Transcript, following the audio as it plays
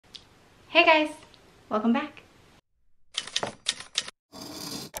Hey guys, welcome back.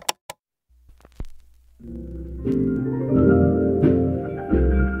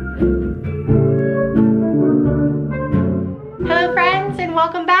 Hello friends and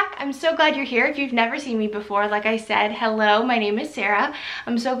welcome back. I'm so glad you're here. If you've never seen me before, like I said, hello, my name is Sarah.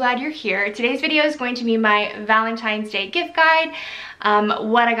 I'm so glad you're here. Today's video is going to be my Valentine's Day gift guide.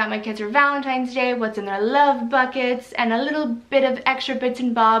 What I got my kids for Valentine's Day, what's in their love buckets, and a little bit of extra bits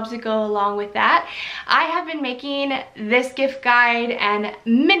and bobs that go along with that. I have been making this gift guide and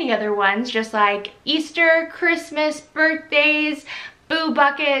many other ones, just like Easter, Christmas, birthdays, boo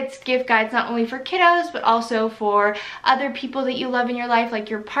buckets, gift guides, not only for kiddos, but also for other people that you love in your life, like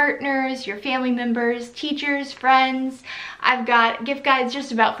your partners, your family members, teachers, friends. I've got gift guides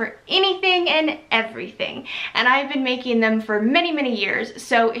just about for anything and everything. And I've been making them for many, many years.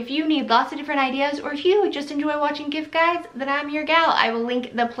 So if you need lots of different ideas, or if you just enjoy watching gift guides, then I'm your gal. I will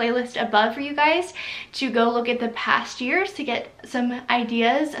link the playlist above for you guys to go look at the past years to get some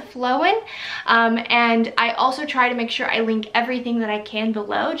ideas flowing. And I also try to make sure I link everything that I can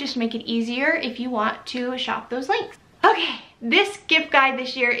below, just to make it easier if you want to shop those links. Okay, this gift guide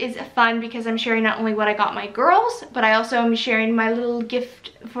this year is fun because I'm sharing not only what I got my girls, but I also am sharing my little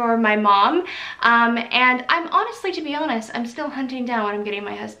gift for my mom. And I'm honestly, to be honest, I'm still hunting down what I'm getting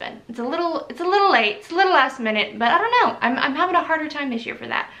my husband. It's a little late, it's a little last minute, but I don't know. I'm having a harder time this year for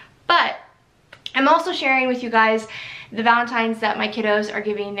that. But I'm also sharing with you guys the Valentines that my kiddos are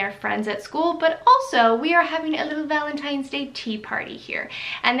giving their friends at school, but also we are having a little Valentine's Day tea party here.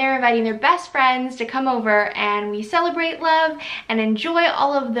 And they're inviting their best friends to come over and we celebrate love and enjoy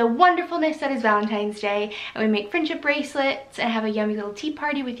all of the wonderfulness that is Valentine's Day. And we make friendship bracelets and have a yummy little tea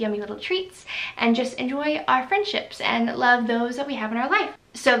party with yummy little treats and just enjoy our friendships and love those that we have in our life.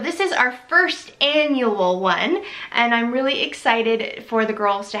 So this is our first annual one, and I'm really excited for the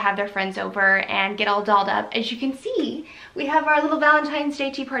girls to have their friends over and get all dolled up. As you can see, we have our little Valentine's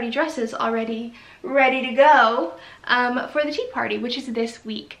Day tea party dresses already ready to go for the tea party, which is this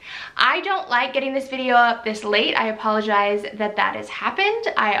week. I don't like getting this video up this late. I apologize that that has happened.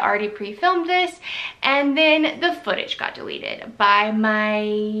 I already pre-filmed this, and then the footage got deleted by my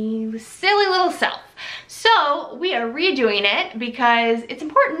silly little self. So we are redoing it because it's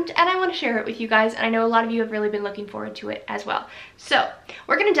important and I want to share it with you guys, and I know a lot of you have really been looking forward to it as well. So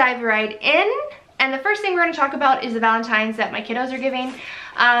we're gonna dive right in, and the first thing we're gonna talk about is the Valentines that my kiddos are giving.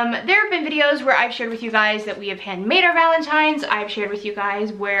 There have been videos where I've shared with you guys that we have handmade our Valentines. I've shared with you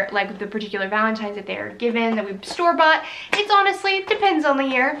guys where, like, the particular Valentines that they are given that we store-bought. It's honestly depends on the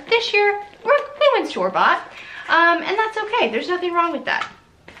year. This year we went store-bought, and that's okay. There's nothing wrong with that.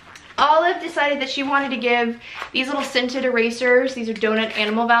 Olive decided that she wanted to give these little scented erasers. These are donut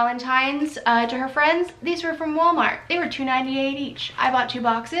animal Valentines to her friends. These were from Walmart. They were $2.98 each. I bought 2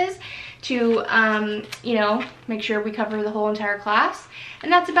 boxes to, you know, make sure we cover the whole entire class.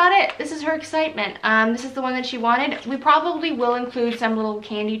 And that's about it. This is her excitement. This is the one that she wanted. We probably will include some little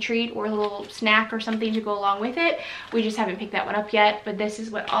candy treat or a little snack or something to go along with it. We just haven't picked that one up yet, but this is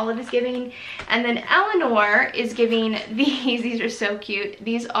what Olive is giving. And then Eleanor is giving these. These are so cute.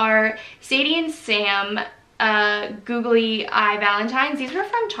 These are Sadie and Sam googly eye Valentines. These were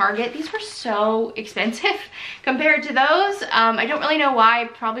from Target. These were so expensive compared to those. I don't really know why,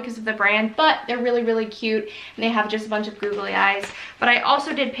 probably because of the brand, but they're really, really cute, and they have just a bunch of googly eyes. But I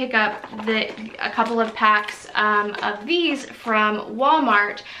also did pick up a couple of packs of these from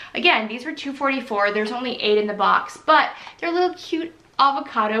Walmart. Again, these were $2.44. There's only 8 in the box, but they're little cute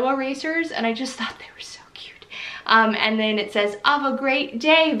avocado erasers, and I just thought they were so cute. And then it says, "Have a great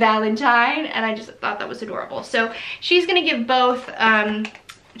day, Valentine," and I just thought that was adorable. So she's gonna give both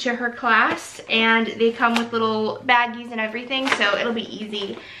to her class, and they come with little baggies and everything, so it'll be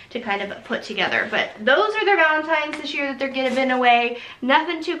easy to kind of put together. But those are their Valentines this year that they're giving away.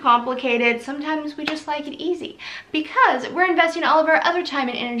 Nothing too complicated. Sometimes we just like it easy because we're investing all of our other time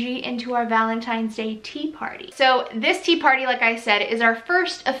and energy into our Valentine's Day tea party. So this tea party, like I said, is our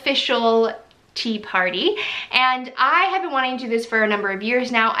first official tea party, and I have been wanting to do this for a number of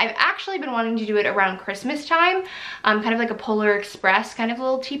years now. I've actually been wanting to do it around Christmas time, kind of like a Polar Express kind of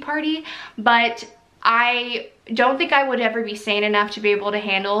little tea party, but I don't think I would ever be sane enough to be able to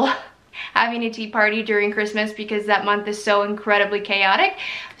handle having a tea party during Christmas because that month is so incredibly chaotic.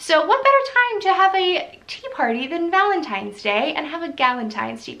 So what better time to have a tea party than Valentine's Day and have a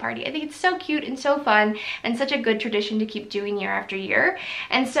Galentine's tea party. I think it's so cute and so fun and such a good tradition to keep doing year after year.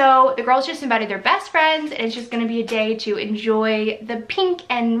 And so the girls just invited their best friends, and it's just going to be a day to enjoy the pink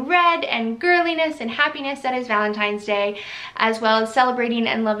and red and girliness and happiness that is Valentine's Day, as well as celebrating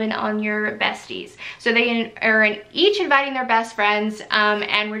and loving on your besties. So they are each inviting their best friends,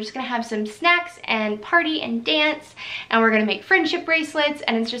 and we're just going to have some snacks and party and dance, and we're going to make friendship bracelets,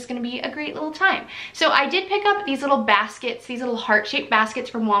 and it's just going to be a great little time. So I did pick up these little baskets, these little heart-shaped baskets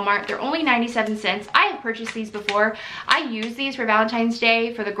from Walmart. They're only 97 cents. I have purchased these before. I use these for Valentine's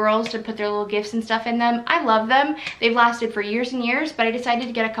Day for the girls to put their little gifts and stuff in them. I love them. They've lasted for years and years, but I decided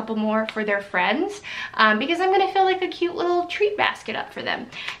to get a couple more for their friends because I'm going to fill like a cute little treat basket up for them.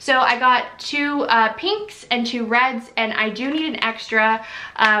 So I got 2 pinks and 2 reds, and I do need an extra.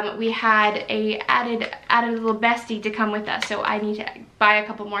 We had added a little bestie to come with us, so I need to buy a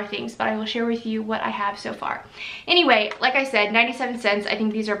couple more things, but I will share with you what I have so far. Anyway, like I said, 97 cents. I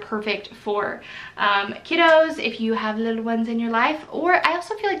think these are perfect for kiddos if you have little ones in your life, or I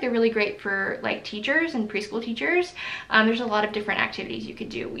also feel like they're really great for like teachers and preschool teachers. There's a lot of different activities you could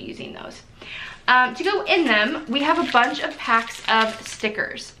do using those. To go in them, we have a bunch of packs of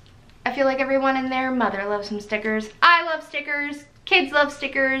stickers. I feel like everyone and their mother loves some stickers. I love stickers. Kids love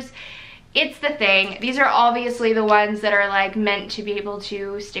stickers. It's the thing. These are obviously the ones that are like meant to be able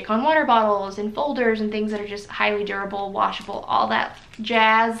to stick on water bottles and folders and things that are just highly durable, washable, all that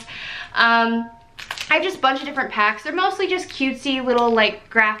jazz. I have just a bunch of different packs. They're mostly just cutesy little like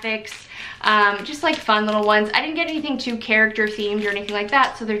graphics, just like fun little ones. I didn't get anything too character themed or anything like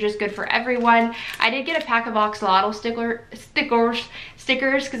that, so they're just good for everyone. I did get a pack of oxalotl stickers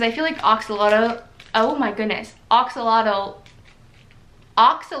because I feel like oxalotl, oh my goodness,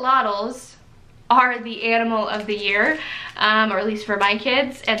 Oxalotls are the animal of the year, or at least for my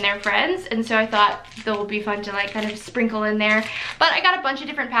kids and their friends, and so I thought they'll be fun to like kind of sprinkle in there. But I got a bunch of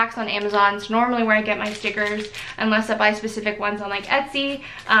different packs on Amazon. It's normally where I get my stickers, unless I buy specific ones on like Etsy,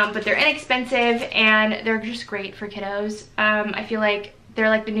 but they're inexpensive and they're just great for kiddos. I feel like they're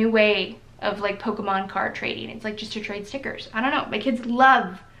like the new way of like Pokemon card trading. It's like just to trade stickers. I don't know, my kids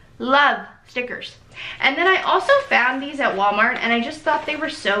love stickers. And then I also found these at Walmart, and I just thought they were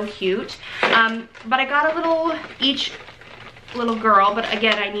so cute. But I got a little, each little girl, but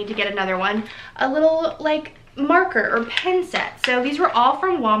again I need to get another one, a little like marker or pen set. So these were all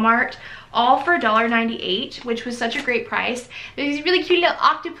from Walmart, all for $1.98, which was such a great price. There's this really cute little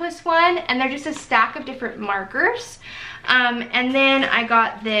octopus one, and they're just a stack of different markers. And then I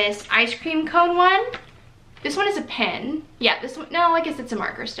got this ice cream cone one. This one is a pen. Yeah, this one, no, I guess it's a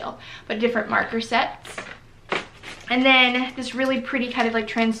marker still, but different marker sets. And then this really pretty kind of like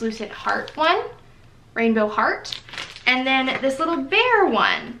translucent heart one, rainbow heart. And then this little bear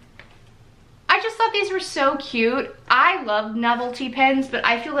one. I just thought these were so cute. I love novelty pens, but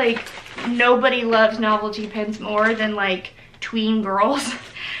I feel like nobody loves novelty pens more than like tween girls.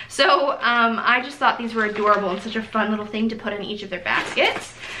 So I just thought these were adorable and such a fun little thing to put in each of their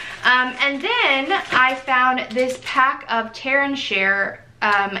baskets. And then I found this pack of Tear and Share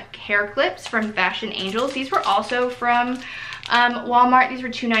hair clips from Fashion Angels. These were also from Walmart. These were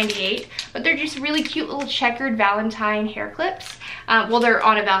 $2.98, but they're just really cute little checkered Valentine hair clips. Well, they're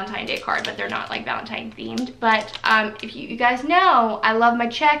on a Valentine Day card, but they're not like Valentine themed. But if you guys know, I love my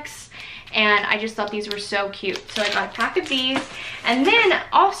checks, and I just thought these were so cute. So I got a pack of these. And then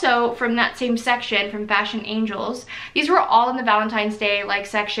also from that same section from Fashion Angels, these were all in the Valentine's Day like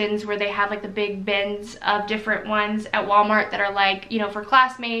sections where they have like the big bins of different ones at Walmart that are like, you know, for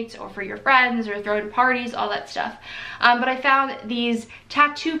classmates or for your friends or throwing parties, all that stuff. But I found these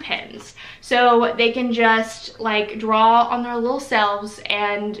tattoo pens. So they can just like draw on their little selves,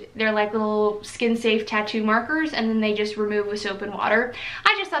 and they're like little skin safe tattoo markers, and then they just remove with soap and water.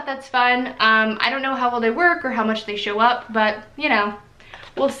 I just thought that's fun. I don't know how well they work or how much they show up, but you know,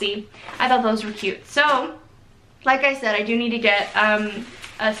 we'll see. I thought those were cute. So like I said, I do need to get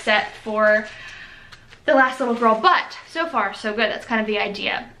a set for the last little girl, but so far so good. That's kind of the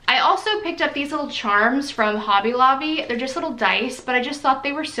idea. I also picked up these little charms from Hobby Lobby. They're just little dice, but I just thought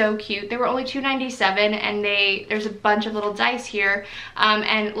they were so cute. They were only $2.97, and there's a bunch of little dice here,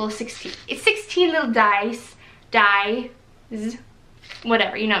 and little 16 little dice,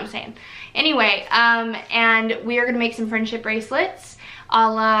 whatever, you know what I'm saying. Anyway, and we are gonna make some friendship bracelets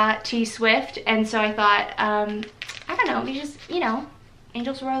a la T Swift, and so I thought, I don't know, we just, you know,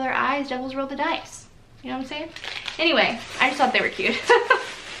 angels roll their eyes, devils roll the dice. You know what I'm saying? Anyway, I just thought they were cute.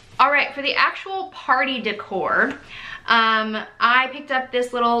 All right, for the actual party decor, I picked up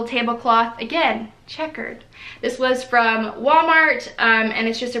this little tablecloth, again, checkered. This was from Walmart, and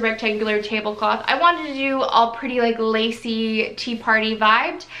it's just a rectangular tablecloth. I wanted to do all pretty like lacy tea party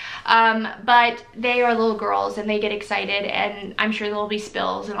vibed, but they are little girls and they get excited, and I'm sure there'll be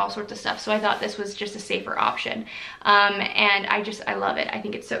spills and all sorts of stuff. So I thought this was just a safer option. And I love it. I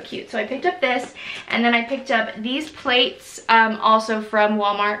think it's so cute. So I picked up this, and then I picked up these plates, also from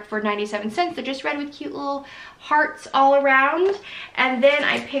Walmart for 97 cents. They're just red with cute little hearts all around. And then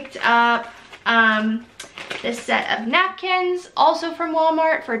I picked up this set of napkins, also from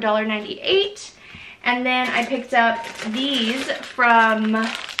Walmart for $1.98. And then I picked up these from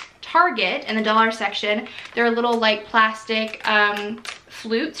Target in the dollar section. They're little like plastic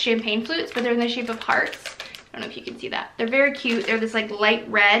flutes, champagne flutes, but they're in the shape of hearts. I don't know if you can see that. They're very cute. They're this like light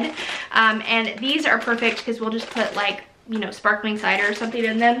red, and these are perfect because we'll just put like, you know, sparkling cider or something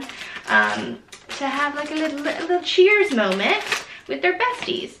in them, to have like a little cheers moment with their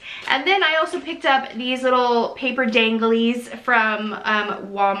besties. And then I also picked up these little paper danglies from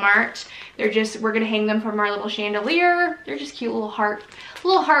Walmart. They're just, we're gonna hang them from our little chandelier. They're just cute little heart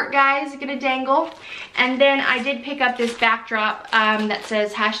guys, gonna dangle. And then I did pick up this backdrop that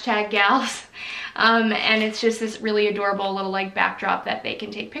says #gals. And it's just this really adorable little like backdrop that they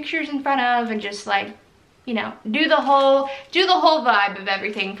can take pictures in front of and just like, you know, do the whole vibe of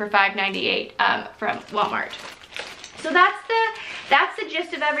everything for $5.98 from Walmart. So that's the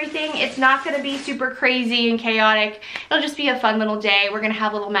gist of everything. It's not gonna be super crazy and chaotic. It'll just be a fun little day. We're gonna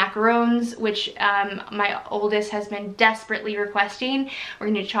have little macarons, which my oldest has been desperately requesting. We're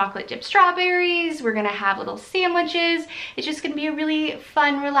gonna do chocolate dipped strawberries. We're gonna have little sandwiches. It's just gonna be a really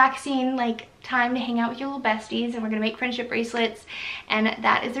fun, relaxing, like, time to hang out with your little besties, and we're gonna make friendship bracelets, and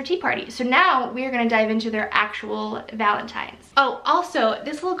that is their tea party. So now we are gonna dive into their actual Valentines. Oh, also,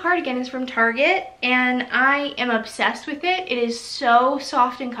 this little cardigan is from Target, and I am obsessed with it. It is so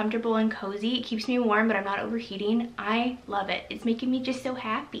soft and comfortable and cozy. It keeps me warm, but I'm not overheating. I love it. It's making me just so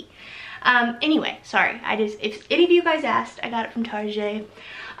happy. Anyway, sorry, if any of you guys asked, I got it from Target.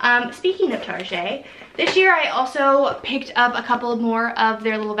 Speaking of Target, this year I also picked up a couple more of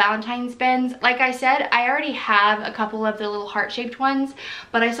their little Valentine's bins. Like I said, I already have a couple of the little heart-shaped ones,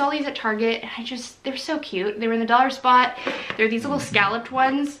 but I saw these at Target and they're so cute. They were in the dollar spot. They're these little scalloped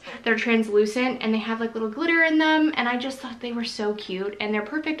ones. They're translucent and they have like little glitter in them, and I just thought they were so cute, and they're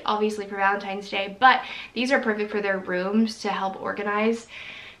perfect obviously for Valentine's Day, but these are perfect for their rooms to help organize,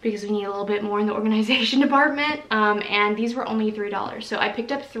 because we need a little bit more in the organization department. And these were only $3. So I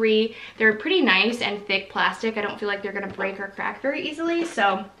picked up 3. They're pretty nice and thick plastic. I don't feel like they're gonna break or crack very easily,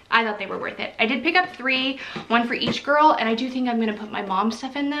 so I thought they were worth it. I did pick up 3, 1 for each girl, and I do think I'm gonna put my mom's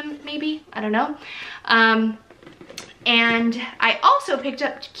stuff in them, maybe, I don't know. And I also picked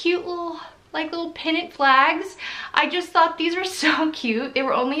up cute little pennant flags. I just thought these were so cute. They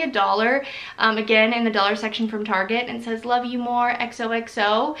were only $1, again in the dollar section from Target, and it says love you more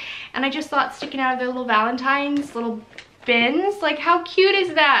XOXO, and I just thought sticking out of their little Valentine's little bins, like how cute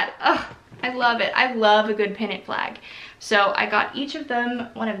is that? Ugh, I love it. I love a good pennant flag. So I got each of them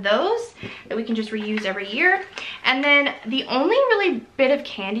one of those that we can just reuse every year. And then the only really bit of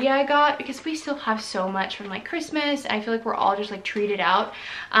candy I got, because we still have so much from like Christmas, I feel like we're all just like treated out,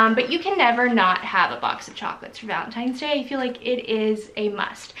 but you can never not have a box of chocolates for Valentine's Day. I feel like it is a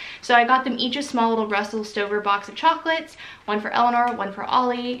must. So I got them each a small little Russell Stover box of chocolates, one for Eleanor, one for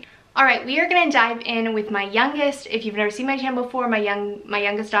Ollie. All right, we are gonna dive in with my youngest. If you've never seen my channel before, my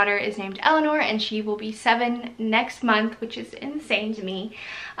youngest daughter is named Eleanor, and she will be 7 next month, which is insane to me.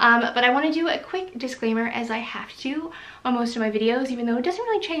 But I wanna do a quick disclaimer, as I have to on most of my videos, even though it doesn't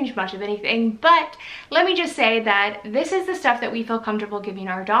really change much of anything. But let me just say that this is the stuff that we feel comfortable giving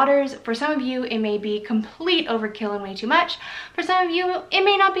our daughters. For some of you, it may be complete overkill and way too much. For some of you, it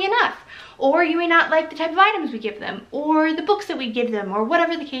may not be enough. Or you may not like the type of items we give them, or the books that we give them, or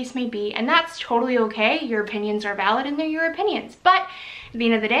whatever the case may be, and that's totally okay. Your opinions are valid and they're your opinions. But at the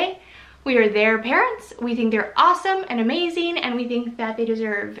end of the day, we are their parents. We think they're awesome and amazing, and we think that they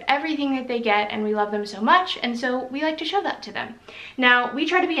deserve everything that they get, and we love them so much, and so we like to show that to them. Now, we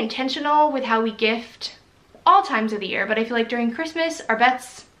try to be intentional with how we gift all times of the year, but I feel like during Christmas, our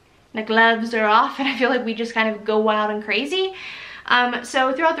bets and the gloves are off, and I feel like we just kind of go wild and crazy.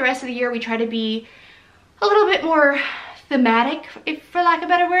 So throughout the rest of the year, we try to be a little bit more thematic, for lack of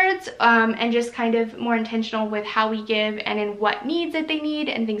better words, and just kind of more intentional with how we give and in what needs that they need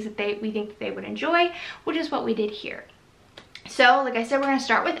and things that we think that they would enjoy, which is what we did here. So like I said, we're gonna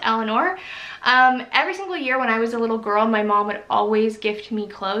start with Eleanor. Every single year when I was a little girl, my mom would always gift me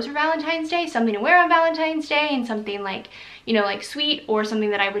clothes for Valentine's Day, something to wear on Valentine's Day, and something like, you know, like sweet, or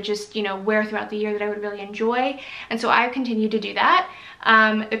something that I would just, you know, wear throughout the year that I would really enjoy. And so I've continued to do that.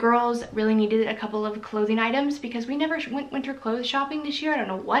 The girls really needed a couple of clothing items because we never went winter clothes shopping this year. I don't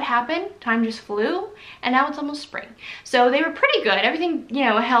know what happened. Time just flew, and now it's almost spring. So they were pretty good. Everything, you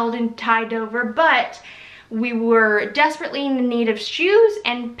know, held and tied over, but we were desperately in need of shoes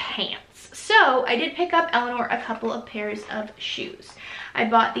and pants. So I did pick up Eleanor a couple of pairs of shoes. I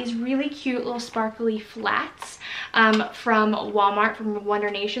bought these really cute little sparkly flats from Walmart, from Wonder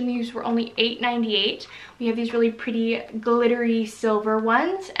Nation. These were only $8.98. We have these really pretty glittery silver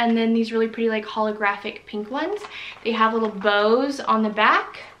ones, and then these really pretty like holographic pink ones. They have little bows on the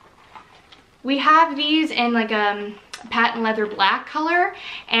back. We have these in like a patent leather black color,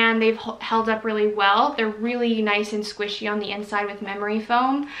 and they've held up really well. They're really nice and squishy on the inside with memory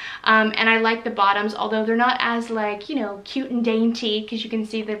foam, and I like the bottoms, although they're not as like, you know, cute and dainty, because you can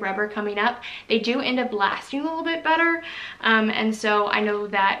see the rubber coming up. They do end up lasting a little bit better, and so I know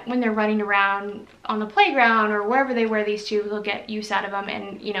that when they're running around on the playground or wherever they wear these to, they'll get use out of them,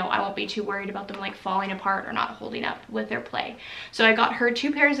 and you know, I won't be too worried about them like falling apart or not holding up with their play. So I got her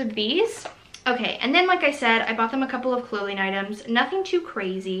 2 pairs of these. Okay, and then like I said, I bought them a couple of clothing items, nothing too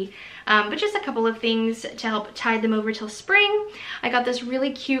crazy, but just a couple of things to help tide them over till spring. I got this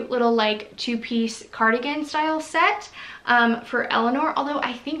really cute little like 2-piece cardigan style set for Eleanor, although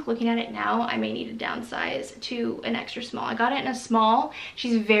I think looking at it now, I may need to downsize to an extra small. I got it in a small.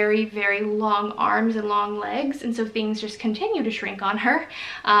 She's very, very long arms and long legs, and so things just continue to shrink on her,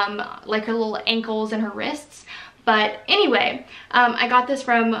 like her little ankles and her wrists. But anyway, I got this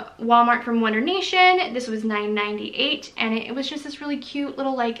from Walmart from Wonder Nation. This was $9.98, and it was just this really cute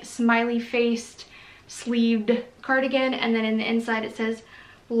little like smiley faced sleeved cardigan, and then in the inside it says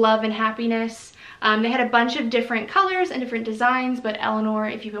love and happiness. They had a bunch of different colors and different designs, but Eleanor,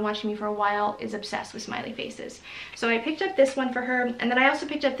 if you've been watching me for a while, is obsessed with smiley faces. So I picked up this one for her, and then I also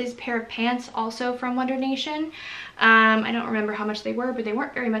picked up this pair of pants also from Wonder Nation. I don't remember how much they were, but they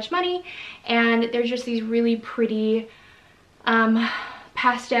weren't very much money, and they're just these really pretty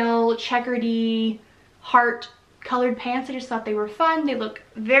pastel checkered-y heart colored pants. I just thought they were fun. They look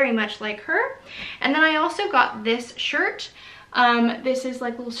very much like her. And then I also got this shirt. This is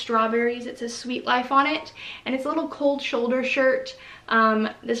like little strawberries. It says Sweet Life on it, and it's a little cold shoulder shirt.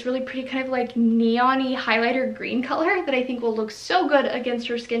 This really pretty kind of like neon-y highlighter green color that I think will look so good against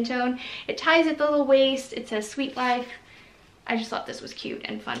her skin tone. It ties at the little waist. It says Sweet Life. I just thought this was cute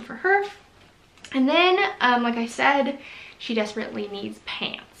and fun for her. And then, like I said, she desperately needs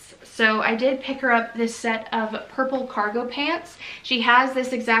pants. So I did pick her up this set of purple cargo pants. She has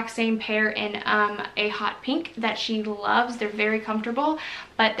this exact same pair in a hot pink that she loves. They're very comfortable,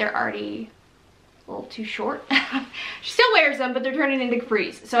 but they're already a little too short. She still wears them, but they're turning into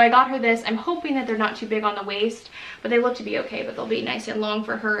capris. So I got her this. I'm hoping that they're not too big on the waist, but they look to be okay, but they'll be nice and long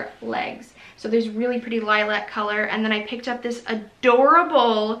for her legs. So there's really pretty lilac color. And then I picked up this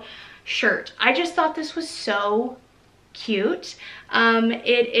adorable shirt. I just thought this was so cute.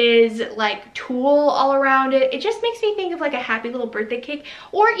 It is like tulle all around it. It just makes me think of like a happy little birthday cake,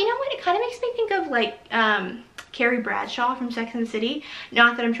 or you know what, it kind of makes me think of like Carrie Bradshaw from Sex and the City.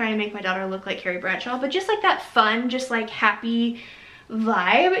 Not that I'm trying to make my daughter look like Carrie Bradshaw, but just like that fun, just like happy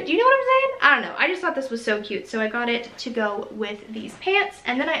vibe. Do you know what I'm saying? I don't know. I just thought this was so cute, so I got it to go with these pants.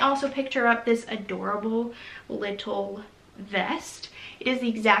 And then I also picked her up this adorable little vest. It is the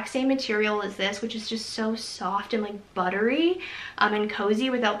exact same material as this, which is just so soft and like buttery and cozy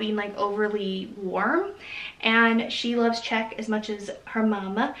without being like overly warm. And she loves check as much as her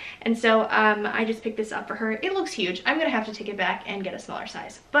mama, and so I just picked this up for her. It looks huge. I'm gonna have to take it back and get a smaller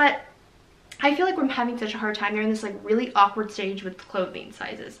size, but I feel like we're having such a hard time. They're in this like really awkward stage with clothing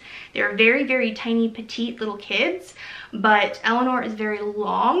sizes. They're very, very tiny, petite little kids, but Eleanor is very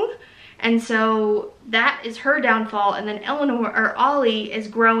long. And so that is her downfall. And then Eleanor, or Ollie, is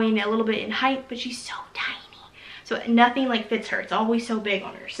growing a little bit in height, but she's so tiny. So nothing like fits her. It's always so big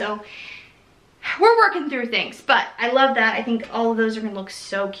on her. So we're working through things, but I love that. I think all of those are gonna look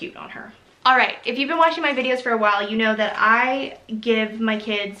so cute on her. All right, if you've been watching my videos for a while, you know that I give my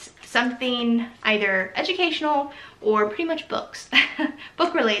kids something either educational or pretty much books,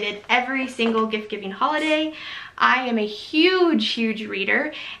 book related, every single gift giving holiday. I am a huge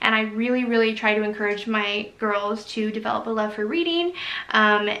reader, and I really try to encourage my girls to develop a love for reading,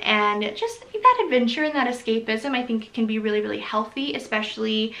 and just that adventure and that escapism. I think it can be really healthy,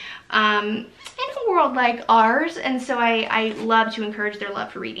 especially in a world like ours, and so I love to encourage their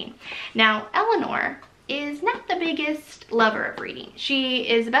love for reading. Now, Eleanor is not the biggest lover of reading. She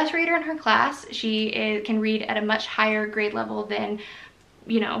is the best reader in her class. Can read at a much higher grade level than,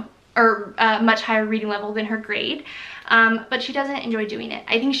 you know, or much higher reading level than her grade, but she doesn't enjoy doing it.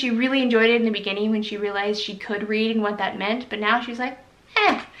 I think she really enjoyed it in the beginning when she realized she could read and what that meant, but now she's like,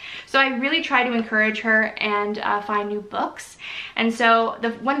 eh. So I really try to encourage her and find new books. And so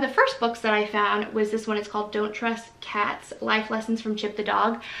one of the first books that I found was this one. It's called Don't Trust Cats, Life Lessons from Chip the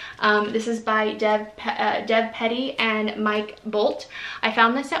Dog. This is by Deb Petty and Mike Bolt. I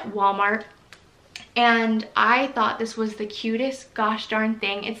found this at Walmart, and I thought this was the cutest gosh darn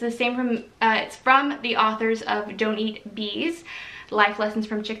thing. It's the same from, it's from the authors of Don't Eat Bees, Life Lessons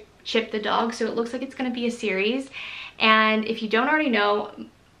from Chip the Dog. So it looks like it's going to be a series. And if you don't already know,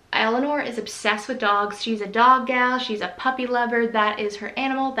 Eleanor is obsessed with dogs. She's a dog gal. She's a puppy lover. That is her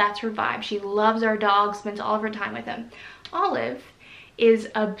animal. That's her vibe. She loves our dogs, spends all of her time with them. Olive is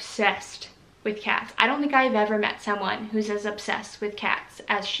obsessed with cats. I don't think I've ever met someone who's as obsessed with cats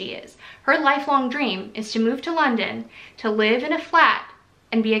as she is. Her lifelong dream is to move to London, to live in a flat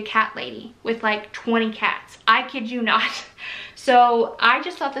and be a cat lady with like 20 cats. I kid you not. So I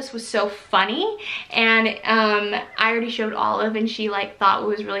just thought this was so funny, and I already showed Olive and she like thought it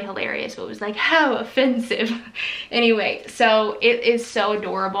was really hilarious, but it was like, how offensive. Anyway, so it is so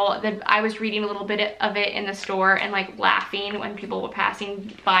adorable that I was reading a little bit of it in the store and like laughing when people were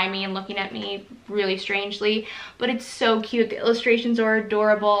passing by me and looking at me really strangely, but it's so cute. The illustrations are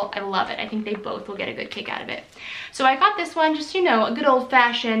adorable. I love it. I think they both will get a good kick out of it. So I got this one, just, you know, a good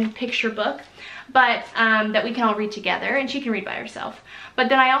old-fashioned picture book, but that we can all read together, and she can read by herself. But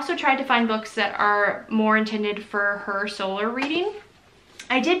then I also tried to find books that are more intended for her solo reading.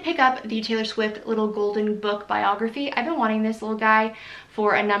 I did pick up the Taylor Swift Little Golden Book biography. I've been wanting this little guy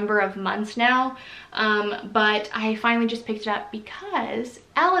for a number of months now, but I finally just picked it up because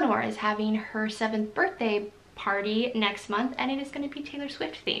Eleanor is having her 7th birthday party next month, and it is going to be Taylor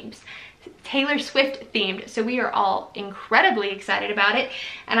Swift themed. So we are all incredibly excited about it,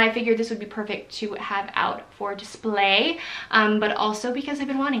 and I figured this would be perfect to have out for display, but also because I've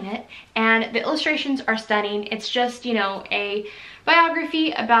been wanting it, and the illustrations are stunning. It's just, you know, a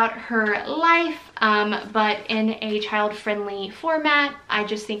biography about her life, but in a child-friendly format. I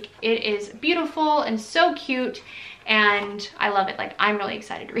just think it is beautiful and so cute, and I love it. Like, I'm really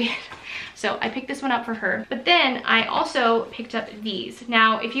excited to read it. So I picked this one up for her. But then I also picked up these.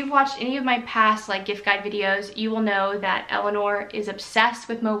 Now, if you've watched any of my past like gift guide videos, you will know that Eleanor is obsessed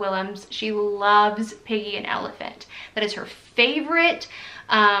with Mo Willems. She loves Piggy and Elephant. That is her favorite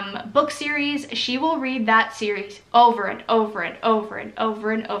book series. She will read that series over and over and over and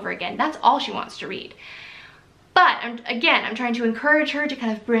over and over again. That's all she wants to read. But I'm trying to encourage her to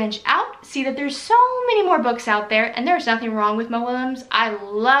kind of branch out, see that there's so many more books out there, and there's nothing wrong with Mo Willems. I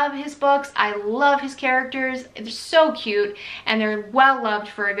love his books. I love his characters. They're so cute, and they're well loved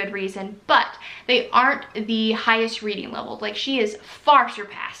for a good reason, but they aren't the highest reading level. Like, she is far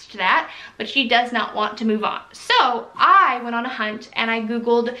surpassed that, but she does not want to move on. So I went on a hunt, and I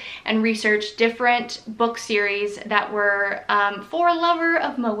Googled and researched different book series that were for a lover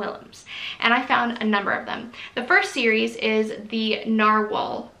of Mo Willems, and I found a number of them. The first series is the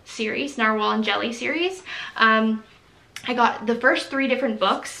Narwhal series, Narwhal and Jelly series. I got the first 3 different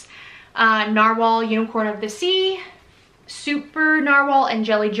books, Narwhal, Unicorn of the Sea, Super Narwhal and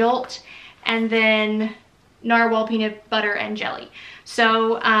Jelly Jolt, and then Narwhal, Peanut Butter and Jelly.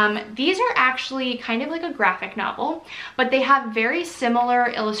 So these are actually kind of like a graphic novel, but they have very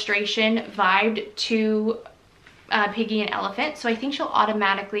similar illustration vibe to Piggy and Elephant, so I think she'll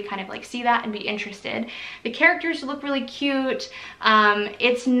automatically kind of like see that and be interested. The characters look really cute.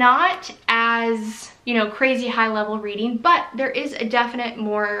 It's not as, you know, crazy high level reading, but there is a definite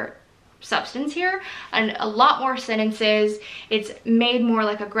more substance here and a lot more sentences. It's made more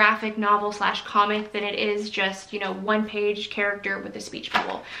like a graphic novel slash comic than it is just, you know, one-page character with a speech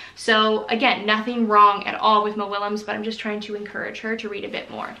bubble. So again, nothing wrong at all with Mo Willems, but I'm just trying to encourage her to read a bit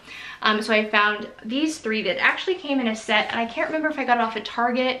more. So I found these 3 that actually came in a set, and I can't remember if I got it off at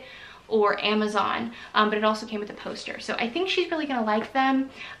Target or Amazon, but it also came with a poster. So I think she's really gonna like them.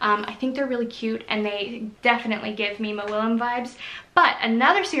 I think they're really cute, and they definitely give me Mo Willem vibes. But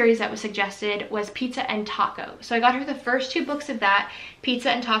another series that was suggested was Pizza and Taco. So I got her the first 2 books of that,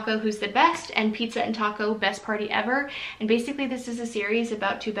 Pizza and Taco, Who's the Best, and Pizza and Taco, Best Party Ever. And basically this is a series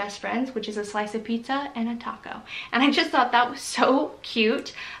about 2 best friends, which is a slice of pizza and a taco. And I just thought that was so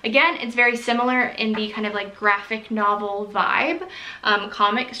cute. Again, it's very similar in the kind of like graphic novel vibe,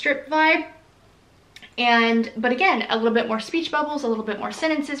 comic strip vibe. But again, a little bit more speech bubbles, a little bit more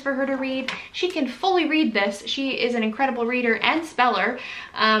sentences for her to read. She can fully read this. She is an incredible reader and speller,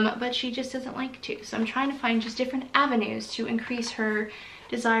 but she just doesn't like to. So I'm trying to find just different avenues to increase her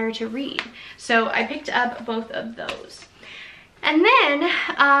desire to read. So I picked up both of those. And then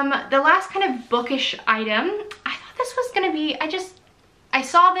the last kind of bookish item, I thought this was gonna be, I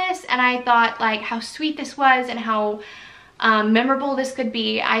saw this and I thought like how sweet this was and how memorable this could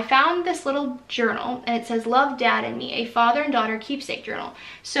be. I found this little journal and it says, "Love, Dad and Me, a father and daughter keepsake journal."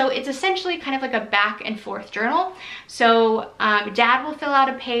 So it's essentially kind of like a back and forth journal. So Dad will fill out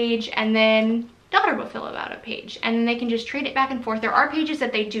a page and then daughter will fill out a page, and then they can just trade it back and forth. There are pages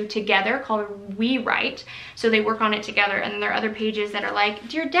that they do together called We Write, so they work on it together, and then there are other pages that are like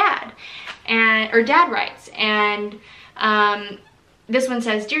Dear Dad, or Dad Writes, and this one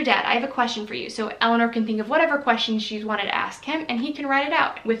says, "Dear Dad, I have a question for you." So Eleanor can think of whatever question she's wanted to ask him, and he can write it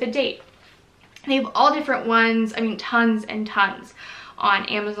out with a date. They have all different ones, I mean tons and tons on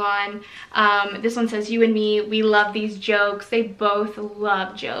Amazon. This one says, "You and me, we love these jokes." They both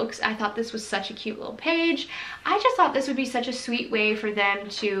love jokes. I thought this was such a cute little page. I just thought this would be such a sweet way for them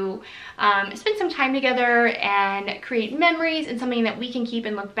to spend some time together and create memories and something that we can keep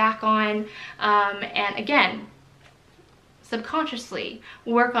and look back on. And again, subconsciously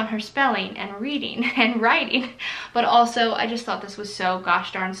work on her spelling and reading and writing. But also, I just thought this was so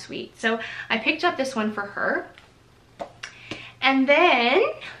gosh darn sweet. So I picked up this one for her. And then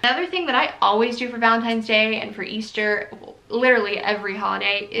another thing that I always do for Valentine's Day and for Easter, literally every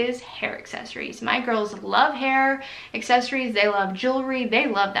holiday, is hair accessories. My girls love hair accessories, they love jewelry, they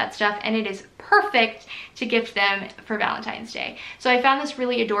love that stuff, and it is perfect to gift them for Valentine's Day. So I found this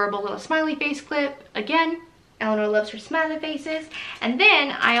really adorable little smiley face clip. Again, Eleanor loves her smiley faces. And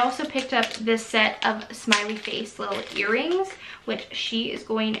then I also picked up this set of smiley face little earrings, which she is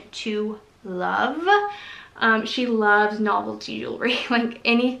going to love. She loves novelty jewelry, like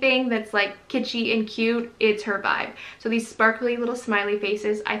anything that's like kitschy and cute, it's her vibe. So these sparkly little smiley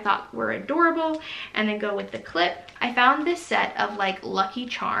faces I thought were adorable, and then go with the clip. I found this set of like Lucky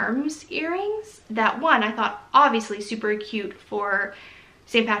Charms earrings. That one I thought obviously super cute for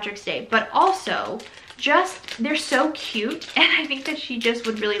St. Patrick's Day, but also just, they're so cute, and I think that she just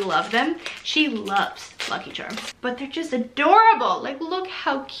would really love them. She loves Lucky Charms, but they're just adorable. Like, look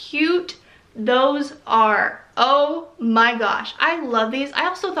how cute those are. Oh my gosh, I love these. I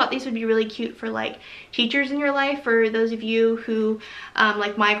also thought these would be really cute for like teachers in your life, for those of you who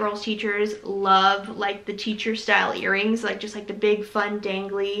like my girls' teachers love like the teacher style earrings, like just like the big fun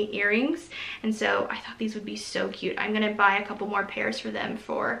dangly earrings. And so I thought these would be so cute. I'm gonna buy a couple more pairs for them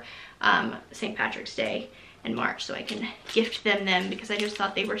for St. Patrick's Day in March, so I can gift them because I just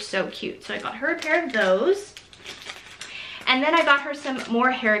thought they were so cute. So I got her a pair of those. And then I got her some more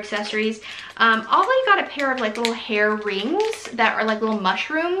hair accessories. Ollie got a pair of like little hair rings that are like little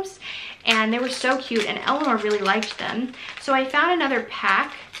mushrooms, and they were so cute, and Eleanor really liked them. So I found another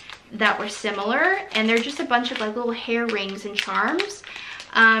pack that were similar, and they're just a bunch of like little hair rings and charms.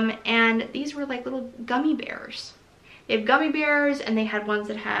 And these were like little gummy bears. They have gummy bears, and they had ones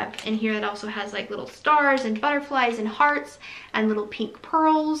that have in here that also has like little stars and butterflies and hearts and little pink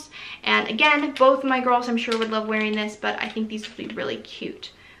pearls. And again, both of my girls I'm sure would love wearing this, but I think these would be really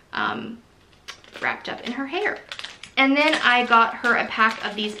cute wrapped up in her hair. And then I got her a pack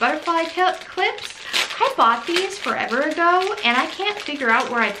of these butterfly clips. I bought these forever ago, and I can't figure out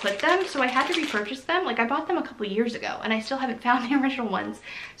where I put them, so I had to repurchase them. Like, I bought them a couple years ago, and I still haven't found the original ones.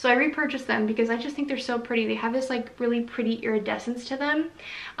 So I repurchased them because I just think they're so pretty. They have this like really pretty iridescence to them.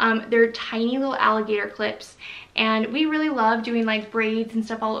 They're tiny little alligator clips, and we really love doing like braids and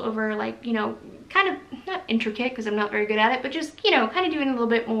stuff all over, like, you know, kind of not intricate because I'm not very good at it, but just, you know, kind of doing a little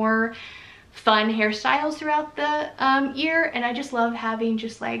bit more fun hairstyles throughout the year. And I just love having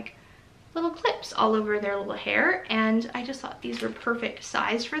just like little clips all over their little hair, and I just thought these were perfect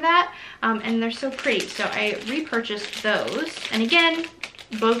size for that. And they're so pretty, so I repurchased those, and again,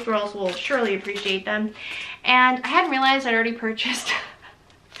 both girls will surely appreciate them. And I hadn't realized I'd already purchased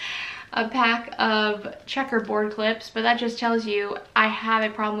a pack of checkerboard clips, but that just tells you I have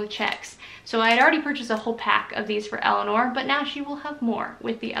a problem with checks. So I had already purchased a whole pack of these for Eleanor, but now she will have more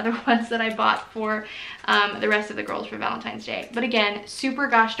with the other ones that I bought for the rest of the girls for Valentine's Day. But again, super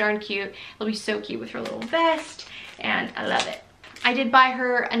gosh darn cute. It'll be so cute with her little vest, and I love it. I did buy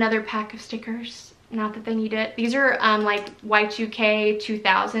her another pack of stickers. Not that they need it. These are like Y2K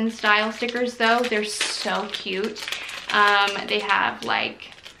 2000 style stickers though. They're so cute. They have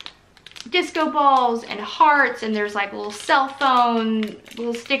like disco balls and hearts, and there's like little cell phone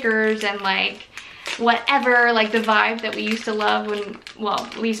little stickers, and like whatever, like the vibe that we used to love when, well,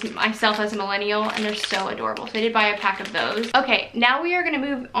 at least myself as a millennial, and they're so adorable. So I did buy a pack of those. Okay, now we are gonna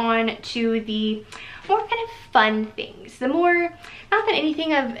move on to the more kind of fun things. The more, not that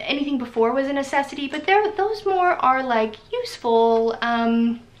anything before was a necessity, but those more are like useful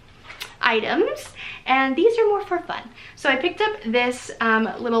items, and these are more for fun. So I picked up this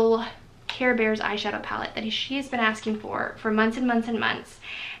little Care Bears eyeshadow palette that she has been asking for months and months and months.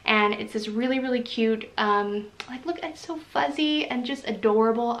 And it's this really, really cute, like, look, it's so fuzzy and just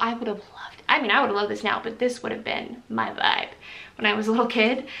adorable. I would have loved, I mean, I would have loved this now, but this would have been my vibe when I was a little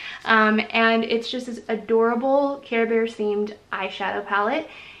kid. And it's just this adorable Care Bears themed eyeshadow palette.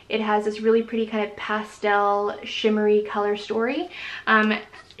 It has this really pretty kind of pastel, shimmery color story.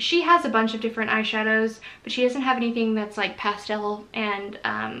 She has a bunch of different eyeshadows, but she doesn't have anything that's like pastel and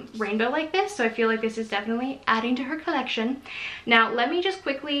rainbow like this, so I feel like this is definitely adding to her collection. Now, let me just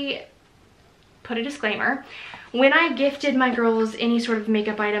quickly put a disclaimer. When I gifted my girls any sort of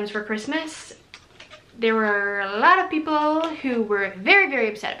makeup items for Christmas, there were a lot of people who were very, very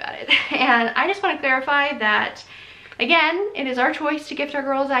upset about it. And I just want to clarify that, again, it is our choice to gift our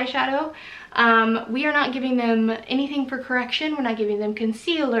girls eyeshadow. We are not giving them anything for correction. We're not giving them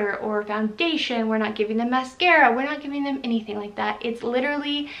concealer or foundation. We're not giving them mascara. We're not giving them anything like that. It's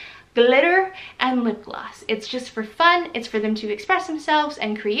literally glitter and lip gloss. It's just for fun. It's for them to express themselves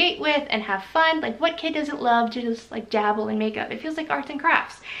and create with and have fun. Like, what kid doesn't love to just like dabble in makeup? It feels like arts and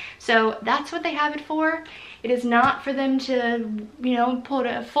crafts. So that's what they have it for. It is not for them to, you know, put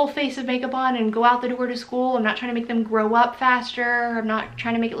a full face of makeup on and go out the door to school. I'm not trying to make them grow up faster. I'm not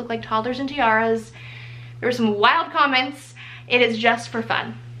trying to make it look like toddlers and tiaras. There were some wild comments. It is just for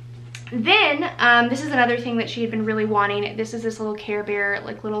fun. Then, this is another thing that she had been really wanting. This is this little Care Bear,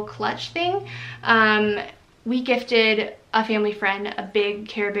 like, little clutch thing. We gifted a family friend a big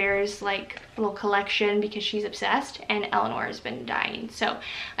Care Bears, like, little collection because she's obsessed, and Eleanor has been dying. So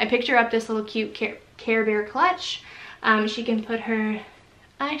I picked her up this little cute Care Bear clutch. She can put her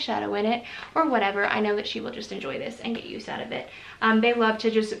eyeshadow in it or whatever. I know that she will just enjoy this and get use out of it. They love to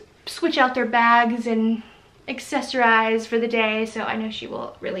just switch out their bags and accessorize for the day, so I know she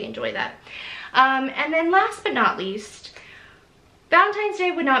will really enjoy that. And then last but not least, Valentine's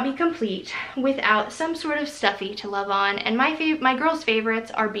Day would not be complete without some sort of stuffy to love on, and my girls'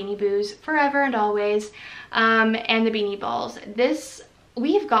 favorites are Beanie Boos, forever and always, and the Beanie Balls.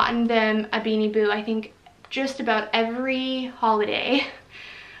 We've gotten them a Beanie Boo, I think, just about every holiday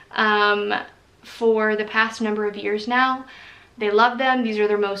for the past number of years now. They love them. These are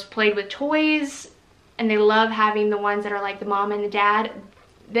their most played with toys, and they love having the ones that are like the mom and the dad.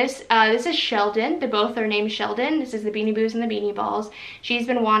 This is Sheldon. They both are named Sheldon. This is the Beanie Boos and the Beanie Balls. She's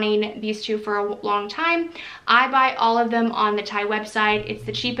been wanting these two for a long time. I buy all of them on the Thai website. It's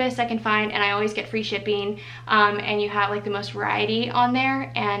the cheapest I can find, and I always get free shipping. And you have like the most variety on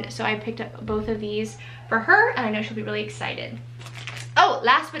there. And so I picked up both of these for her, and I know she'll be really excited. Oh,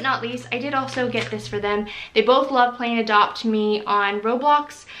 last but not least, I did also get this for them. They both love playing Adopt Me on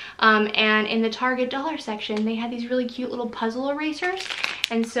Roblox, and in the Target dollar section, they had these really cute little puzzle erasers.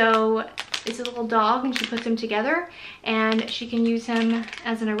 And so it's a little dog, and she puts them together, and she can use them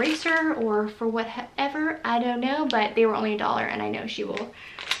as an eraser or for whatever, I don't know, but they were only $1, and I know she will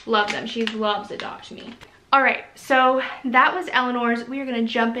love them. She loves Adopt Me. All right, so that was Eleanor's. We are gonna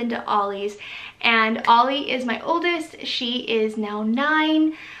jump into Ollie's, and Ollie is my oldest. She is now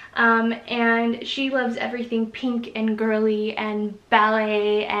 9, and she loves everything pink and girly and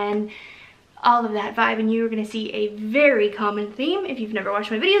ballet and all of that vibe, and you're gonna see a very common theme. If you've never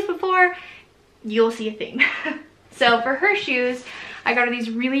watched my videos before, you'll see a theme. So for her shoes, I got her these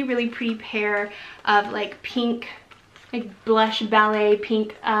really, really pretty pair of like pink, like blush ballet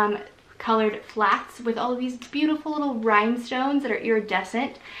pink colored flats with all of these beautiful little rhinestones that are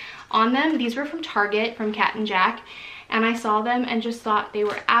iridescent on them. These were from Target, from Cat and Jack, and I saw them and just thought they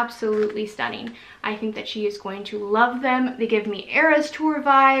were absolutely stunning. I think that she is going to love them. They give me Eras Tour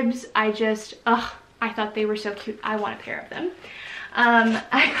vibes. I thought they were so cute. I want a pair of them. I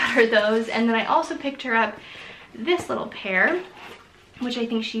got her those, and then I also picked her up this little pair, which I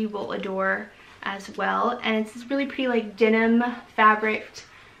think she will adore as well. And it's this really pretty like denim fabric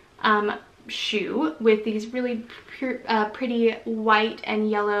shoe with these really pretty white and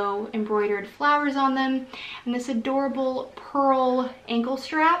yellow embroidered flowers on them, and this adorable pearl ankle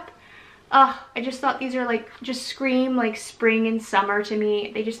strap. I just thought these are like, just scream like spring and summer to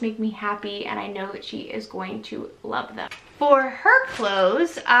me. They just make me happy, and I know that she is going to love them. For her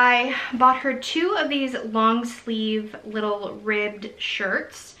clothes, I bought her 2 of these long sleeve little ribbed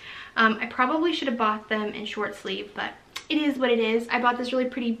shirts. I probably should have bought them in short sleeve, but it is what it is. I bought this really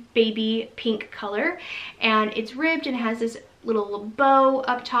pretty baby pink color, and it's ribbed and has this little bow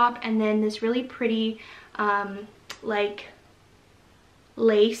up top, and then this really pretty like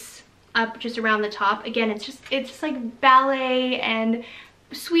lace up just around the top. Again, it's just like ballet and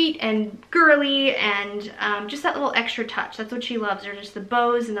sweet and girly, and just that little extra touch. That's what she loves, are just the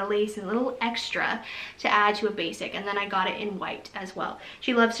bows and the lace and a little extra to add to a basic. And then I got it in white as well.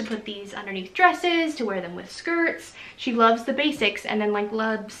 She loves to put these underneath dresses, to wear them with skirts. She loves the basics, and then like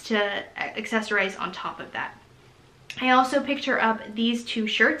loves to accessorize on top of that. I also picked her up these two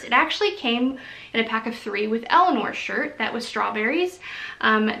shirts. It actually came in a pack of 3 with Eleanor's shirt that was strawberries.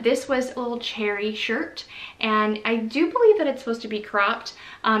 This was a little cherry shirt, and I do believe that it's supposed to be cropped.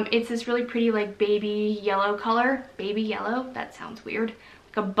 It's this really pretty like baby yellow color. Baby yellow? That sounds weird.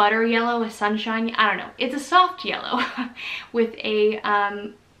 Like a butter yellow, a sunshine, I don't know. It's a soft yellow with a,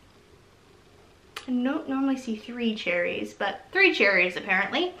 I don't normally see 3 cherries, but 3 cherries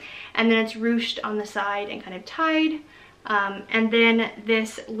apparently. And then it's ruched on the side and kind of tied. And then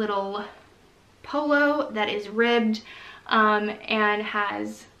this little polo that is ribbed and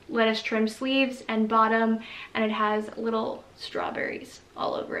has lettuce trim sleeves and bottom, and it has little strawberries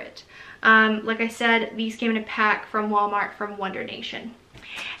all over it. Like I said, these came in a pack from Walmart from Wonder Nation.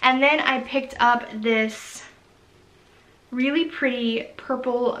 And then I picked up this really pretty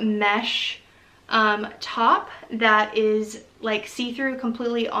purple mesh top that is like see-through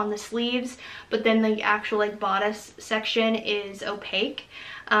completely on the sleeves, but then the actual like bodice section is opaque.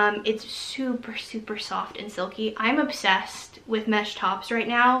 It's super soft and silky. I'm obsessed with mesh tops right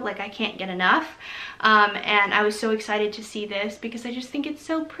now. Like, I can't get enough. And I was so excited to see this because I just think it's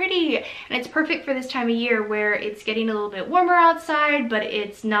so pretty, and it's perfect for this time of year where it's getting a little bit warmer outside, but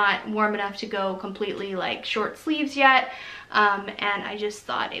it's not warm enough to go completely like short sleeves yet. And I just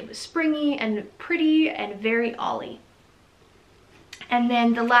thought it was springy and pretty and very Ollie. And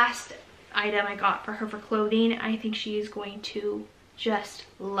then the last item I got for her for clothing, I think she is going to just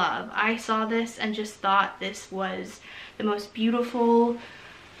love. I saw this and just thought this was the most beautiful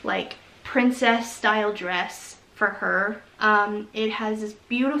like princess style dress for her. It has this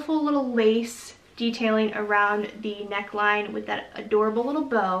beautiful little lace detailing around the neckline with that adorable little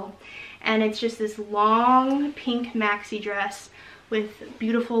bow, and it's just this long pink maxi dress with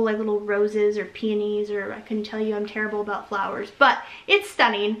beautiful like little roses or peonies, or I couldn't tell you, I'm terrible about flowers, but it's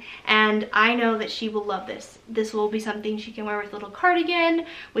stunning, and I know that she will love this. This will be something she can wear with a little cardigan,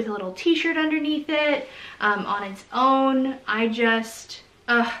 with a little t-shirt underneath it, on its own. I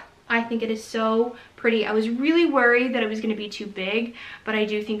think it is so pretty. I was really worried that it was going to be too big, but I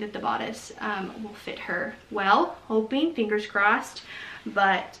do think that the bodice will fit her well, hoping, fingers crossed.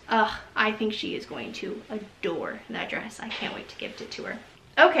 But I think she is going to adore that dress. I can't wait to gift it to her.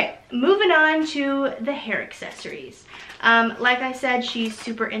 Okay, moving on to the hair accessories. Like I said, she's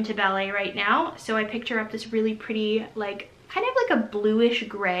super into ballet right now, so I picked her up this really pretty, like kind of like a bluish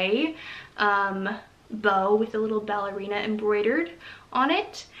gray bow with a little ballerina embroidered on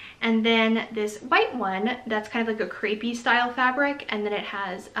it, and then this white one that's kind of like a crepey style fabric, and then it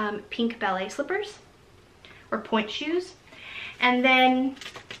has pink ballet slippers or point shoes. And then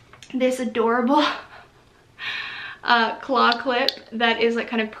this adorable claw clip that is like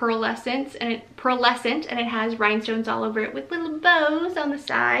kind of pearlescent, and it has rhinestones all over it with little bows on the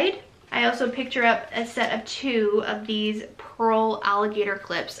side. I also picked her up a set of 2 of these pearl alligator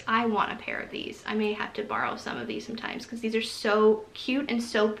clips. I want a pair of these. I may have to borrow some of these sometimes because these are so cute and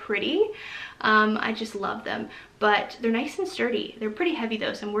so pretty. I just love them, but they're nice and sturdy. They're pretty heavy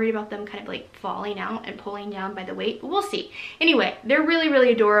though, so I'm worried about them kind of like falling out and pulling down by the weight, but we'll see. Anyway, they're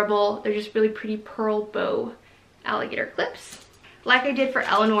really adorable. They're just really pretty pearl bow alligator clips. Like I did for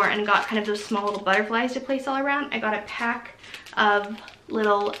Eleanor and got kind of those small little butterflies to place all around, I got a pack of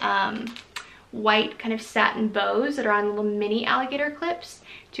little white kind of satin bows that are on little mini alligator clips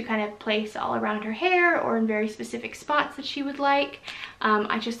to kind of place all around her hair or in very specific spots that she would like.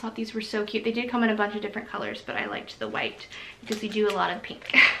 I just thought these were so cute. They did come in a bunch of different colors, but I liked the white because we do a lot of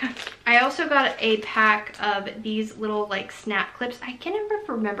pink. I also got a pack of these little like snap clips. I can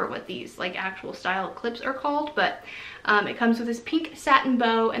never remember what these like actual style clips are called, but it comes with this pink satin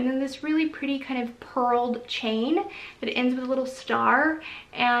bow and then this really pretty kind of pearled chain that ends with a little star,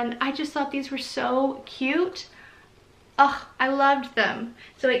 and I just thought these were so cute. Oh, I loved them.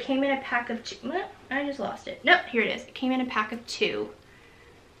 So it came in a pack of 2. I just lost it. Nope, here it is. It came in a pack of 2.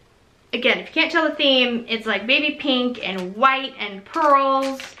 Again, if you can't tell the theme, it's like baby pink and white and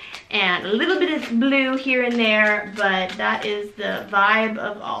pearls and a little bit of blue here and there, but that is the vibe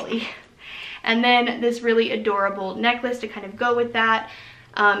of Ollie. And then this really adorable necklace to kind of go with that.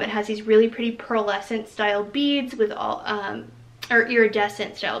 It has these really pretty pearlescent style beads with all, or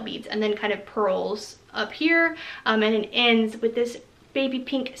iridescent style beads, and then kind of pearls up here. And it ends with this baby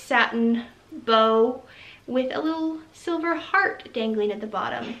pink satin bow with a little silver heart dangling at the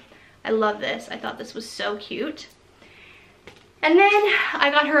bottom. I love this. I thought this was so cute. And then I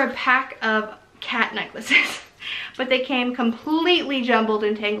got her a pack of cat necklaces, but they came completely jumbled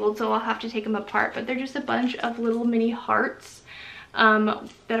and tangled, so I'll have to take them apart. But they're just a bunch of little mini hearts that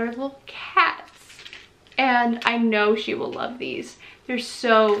are little cats. And I know she will love these. They're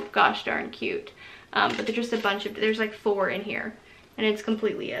so gosh darn cute. But they're just a bunch of, there's like 4 in here. And it's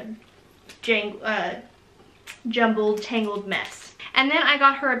completely a jumbled, tangled mess. And then I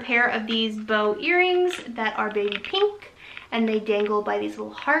got her a pair of these bow earrings that are baby pink. And they dangle by these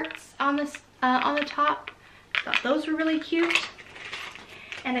little hearts on the top. Thought those were really cute.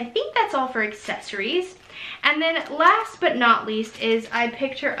 And I think that's all for accessories. And then last but not least is I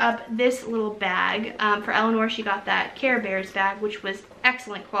picked her up this little bag. For Eleanor, she got that Care Bears bag, which was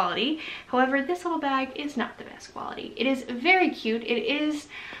excellent quality. However, this little bag is not the best quality. It is very cute. It is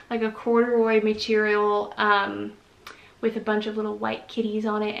like a corduroy material with a bunch of little white kitties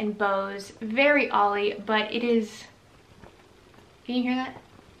on it and bows. Very Ollie, but it is... Can you hear that?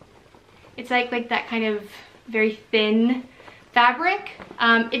 It's like that kind of very thin fabric.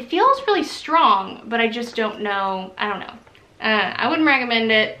 It feels really strong, but I just don't know. I don't know. I wouldn't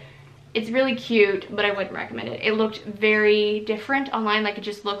recommend it. It's really cute, but I wouldn't recommend it. It looked very different online. Like it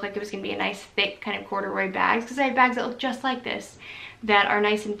just looked like it was gonna be a nice thick kind of corduroy bags, because I have bags that look just like this that are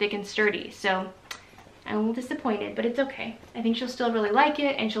nice and thick and sturdy. So I'm a little disappointed, but it's okay. I think she'll still really like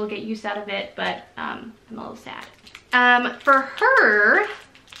it and she'll get use out of it, but I'm a little sad. For her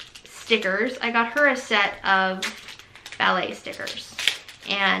stickers, I got her a set of ballet stickers,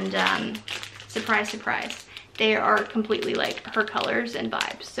 and surprise, surprise, they are completely like her colors and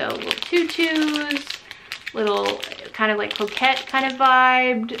vibes. So little tutus, little kind of like coquette kind of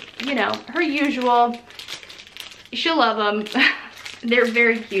vibed, you know, her usual. She'll love them. They're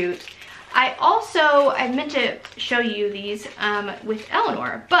very cute. I meant to show you these with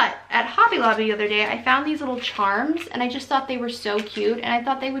Eleanor, but at Hobby Lobby the other day, I found these little charms, and I just thought they were so cute, and I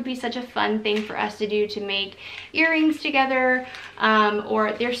thought they would be such a fun thing for us to do, to make earrings together,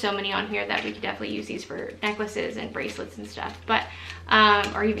 or there's so many on here that we could definitely use these for necklaces and bracelets and stuff, but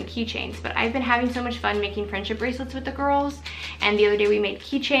or even keychains. But I've been having so much fun making friendship bracelets with the girls, and the other day we made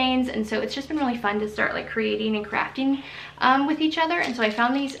keychains, and so it's just been really fun to start like creating and crafting with each other. And so I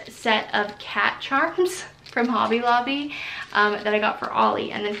found these set of cat charms from Hobby Lobby that I got for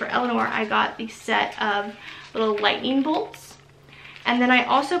Ollie, and then for Eleanor I got the set of little lightning bolts. And then I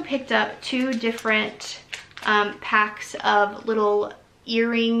also picked up 2 different packs of little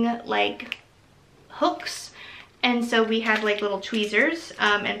earring like hooks. And so we had like little tweezers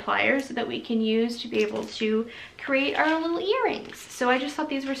and pliers that we can use to be able to create our little earrings. So I just thought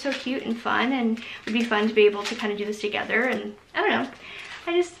these were so cute and fun, and it would be fun to be able to kind of do this together. And I don't know,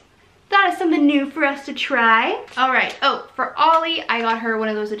 I just thought of something new for us to try. All right, oh, for Ollie, I got her one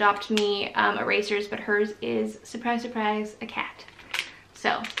of those Adopt Me erasers, but hers is, surprise, surprise, a cat.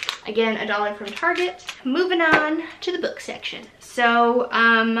 So again, $1 from Target. Moving on to the book section. So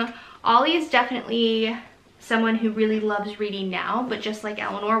Ollie is definitely someone who really loves reading now, but just like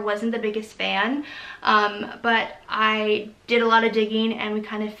Eleanor, wasn't the biggest fan. But I did a lot of digging, and we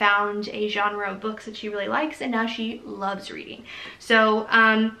kind of found a genre of books that she really likes, and now she loves reading. So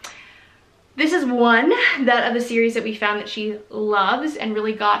this is one that of a series that we found that she loves and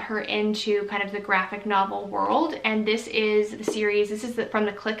really got her into kind of the graphic novel world. And this is the series, this is from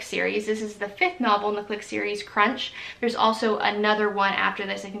the Click series. This is the 5th novel in the Click series, Crunch. There's also another one after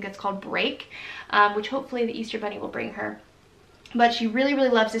this, I think it's called Break, which hopefully the Easter Bunny will bring her. But she really, really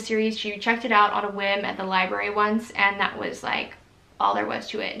loves the series. She checked it out on a whim at the library once, and that was like all there was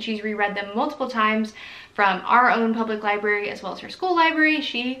to it. And she's reread them multiple times from our own public library as well as her school library.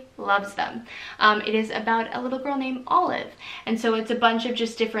 She loves them. It is about a little girl named Olive, and so it's a bunch of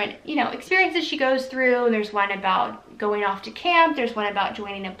just different, you know, experiences she goes through. And there's one about going off to camp, there's one about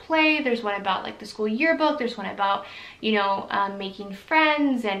joining a play, there's one about like the school yearbook, there's one about, you know, making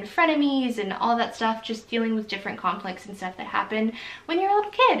friends and frenemies and all that stuff, just dealing with different conflicts and stuff that happen when you're a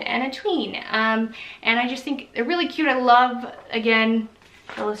little kid and a tween. And I just think they're really cute. I love, again,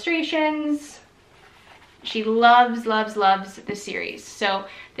 illustrations. She loves, loves, loves the series. So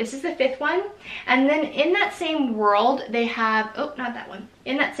this is the 5th one. And then in that same world, they have, oh, not that one.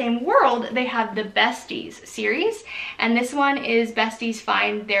 In that same world, they have the Besties series. And this one is Besties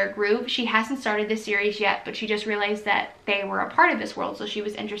Find Their Groove. She hasn't started this series yet, but she just realized that they were a part of this world, so she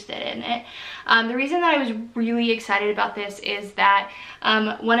was interested in it. The reason that I was really excited about this is that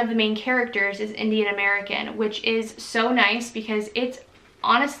one of the main characters is Indian American, which is so nice because it's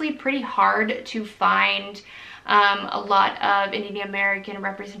honestly pretty hard to find a lot of Indian American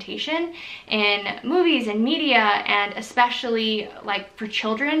representation in movies and media, and especially like for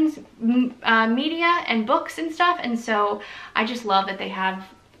children's media and books and stuff. And so I just love that they have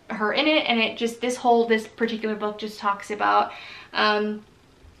her in it. And it just, this particular book just talks about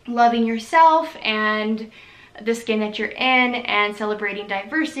loving yourself and the skin that you're in and celebrating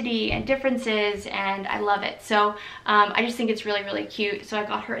diversity and differences, and I love it. So I just think it's really, really cute. So I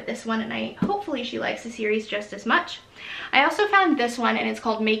got her this one, and hopefully she likes the series just as much. I also found this one, and it's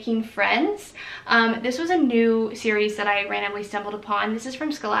called Making Friends. This was a new series that I randomly stumbled upon. This is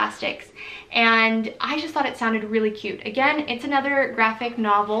from Scholastics, and I just thought it sounded really cute. Again, it's another graphic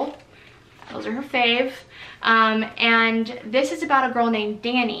novel. Those are her fave. And this is about a girl named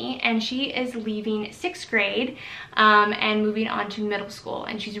Danny, and she is leaving 6th grade and moving on to middle school,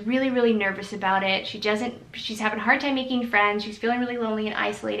 and she's really, really nervous about it. She's having a hard time making friends. She's feeling really lonely and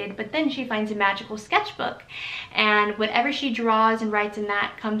isolated, but then she finds a magical sketchbook, and whatever she draws and writes in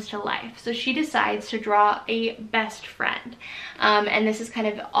that comes to life. So she decides to draw a best friend. And this is kind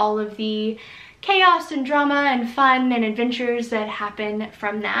of all of the chaos and drama and fun and adventures that happen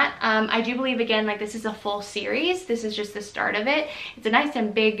from that. I do believe, again, like, this is a full series. This is just the start of it. It's a nice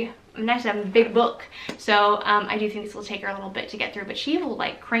and big book. So I do think this will take her a little bit to get through, but she will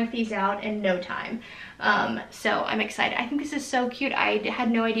like crank these out in no time. So I'm excited. I think this is so cute. I had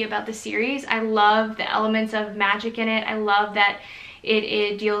no idea about the series. I love the elements of magic in it. I love that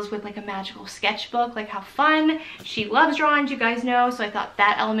it deals with like a magical sketchbook, like how fun. She loves drawings, you guys know, so I thought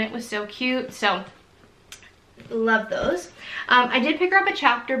that element was so cute. So love those. I did pick her up a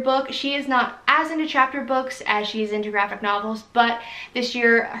chapter book. She is not as into chapter books as she is into graphic novels, but this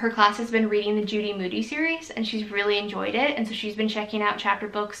year her class has been reading the Judy Moody series, and she's really enjoyed it, and so she's been checking out chapter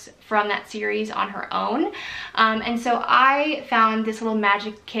books from that series on her own. And so I found this little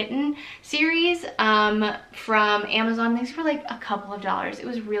Magic Kitten series from Amazon. These were like a couple of dollars. It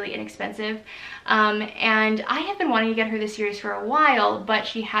was really inexpensive. And I have been wanting to get her this series for a while, but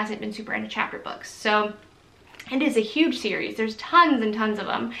she hasn't been super into chapter books. So it is a huge series. There's tons and tons of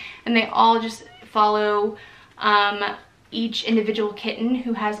them, and they all just follow each individual kitten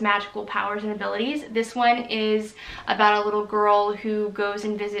who has magical powers and abilities. This one is about a little girl who goes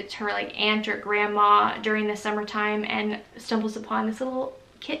and visits her like aunt or grandma during the summertime and stumbles upon this little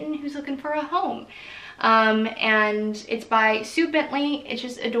kitten who's looking for a home. And it's by Sue Bentley. It's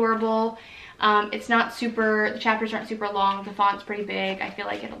just adorable. It's not super, the chapters aren't super long, the font's pretty big. I feel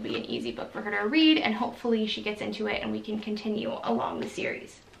like it'll be an easy book for her to read, and hopefully she gets into it and we can continue along the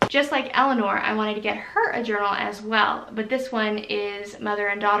series. Just like Eleanor, I wanted to get her a journal as well, but this one is mother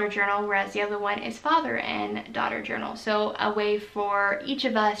and daughter journal, whereas the other one is father and daughter journal. So a way for each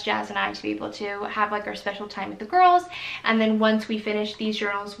of us, Jazz and I, to be able to have like our special time with the girls, and then once we finish these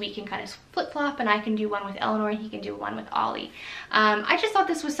journals, we can kind of flip-flop, and I can do one with Eleanor and he can do one with Ollie. I just thought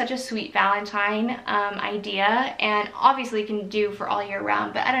this was such a sweet Valentine idea, and obviously can do for all year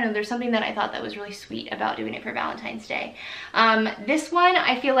round, but I don't know, there's something that I thought that was really sweet about doing it for Valentine's Day. This one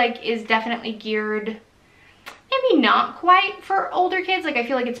I feel like is definitely geared, maybe not quite for older kids. Like, I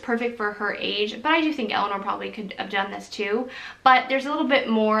feel like it's perfect for her age, but I do think Eleanor probably could have done this too. But there's a little bit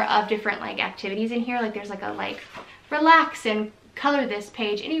more of different like activities in here. Like, there's like a relax and color this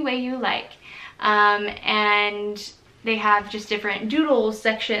page any way you like, and they have just different doodles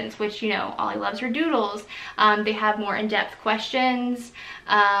sections, which, you know, Ollie loves her doodles. They have more in-depth questions,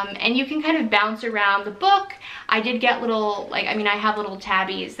 and you can kind of bounce around the book. I did get little, like, I mean, I have little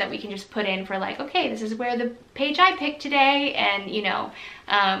tabbies that we can just put in for like, okay, this is where the page I picked today, and, you know,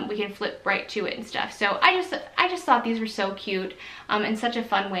 we can flip right to it and stuff. So I just thought these were so cute, and such a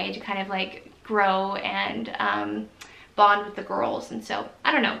fun way to kind of like grow and bond with the girls. And so,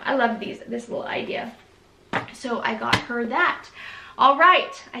 I don't know, I love this little idea. So I got her that. All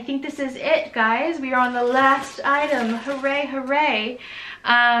right, I think this is it, guys. We are on the last item. Hooray, hooray.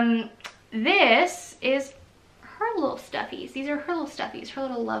 This is her little stuffies. These are her little stuffies, her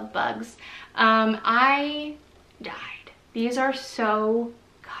little love bugs. I died. These are so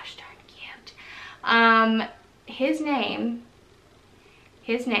gosh darn cute. His name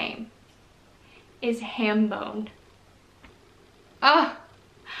is Hambone. Oh,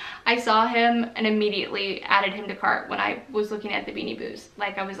 I saw him and immediately added him to cart when I was looking at the Beanie Boos.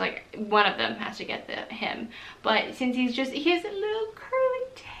 Like, I was like, one of them has to get him. But since he has a little curly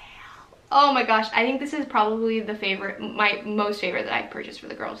tail. Oh my gosh, I think this is probably the favorite, my most favorite that I've purchased for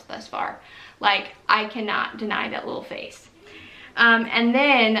the girls thus far. Like, I cannot deny that little face. And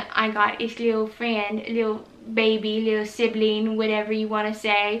then I got his little friend, little baby, little sibling, whatever you want to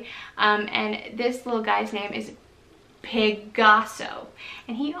say. And this little guy's name is Picasso,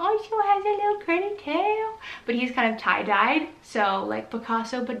 and he also has a little curly tail, but he's kind of tie-dyed, so like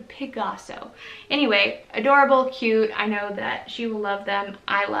Picasso but Picasso. Anyway, adorable, cute. I know that she will love them.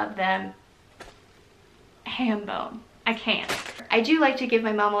 I love them. Ham bone. I can't. I do like to give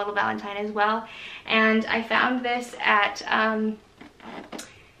my mom a little Valentine as well, and I found this at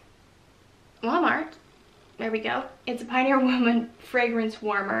Walmart. There we go. It's a Pioneer Woman fragrance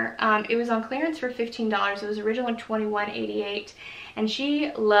warmer. It was on clearance for $15. It was originally $21.88, and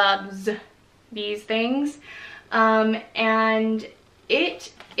she loves these things. And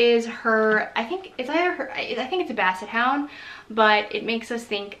it is her, I think it's either her, I think it's a Basset Hound, but it makes us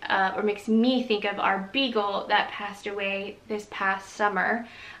think of, or makes me think of, our beagle that passed away this past summer.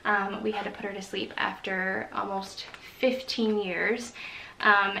 We had to put her to sleep after almost 15 years.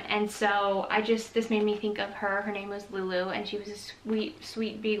 And so this made me think of her. Her name was Lulu, and she was a sweet,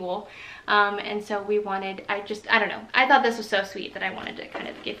 sweet beagle. And so we wanted, I don't know. I thought this was so sweet that I wanted to kind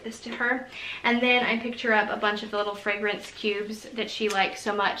of give this to her. And then I picked her up a bunch of the little fragrance cubes that she likes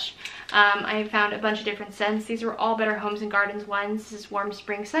so much. I found a bunch of different scents. These were all Better Homes and Gardens ones. This is Warm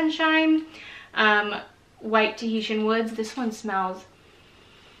Spring Sunshine, White Tahitian Woods. This one smells,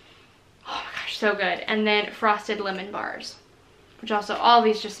 oh my gosh, so good. And then Frosted Lemon Bars, which also, all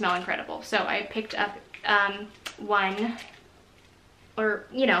these just smell incredible. So I picked up one, or,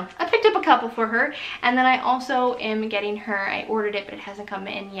 you know, I picked up a couple for her. And then I also am getting her, I ordered it, but it hasn't come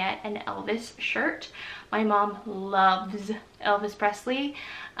in yet, an Elvis shirt. My mom loves Elvis Presley.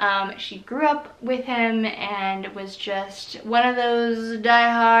 She grew up with him and was just one of those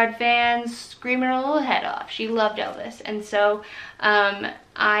diehard fans screaming her little head off. She loved Elvis. And so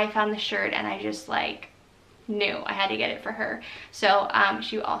I found the shirt, and I just like knew I had to get it for her. So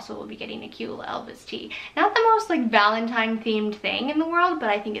she also will be getting a cute little Elvis tee. Not the most like Valentine themed thing in the world, but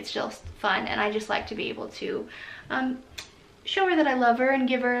I think it's just fun, and I just like to be able to show her that I love her and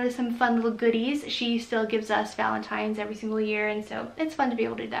give her some fun little goodies. She still gives us Valentines every single year, and so it's fun to be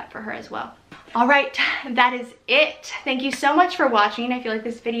able to do that for her as well. All right, that is it. Thank you so much for watching. I feel like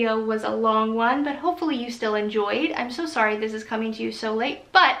this video was a long one, but hopefully you still enjoyed. I'm so sorry this is coming to you so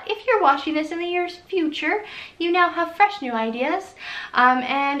late, but if you're watching this in the year's future, you now have fresh new ideas.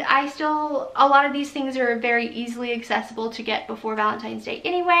 And a lot of these things are very easily accessible to get before Valentine's Day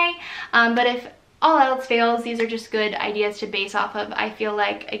anyway. But if all else fails, these are just good ideas to base off of. I feel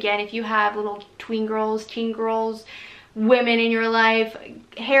like, again, if you have little tween girls, teen girls, women in your life,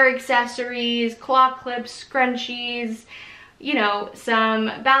 hair accessories, claw clips, scrunchies, you know, some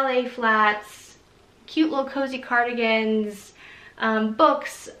ballet flats, cute little cozy cardigans,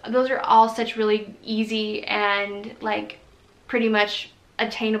 books, those are all such really easy and like pretty much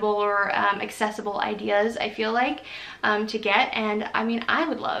attainable or accessible ideas, I feel like, to get. And I mean, I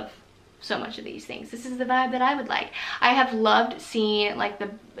would love so much of these things. This is the vibe that I would like. I have loved seeing like the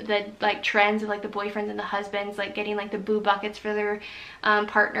like trends of like the boyfriends and the husbands like getting like the boo buckets for their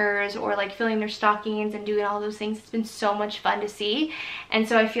partners, or like filling their stockings and doing all those things. It's been so much fun to see, and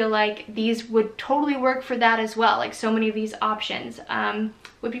so I feel like these would totally work for that as well. Like, so many of these options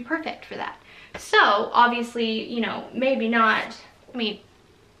would be perfect for that. So obviously, you know, maybe not, I mean,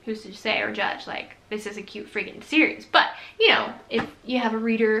 who's to say or judge, like, this is a cute freaking series, but you know, if you have a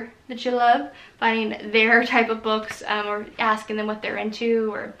reader that you love, finding their type of books, or asking them what they're into,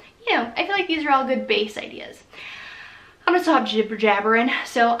 or, you know, I feel like these are all good base ideas. I'm gonna stop jibber jabbering,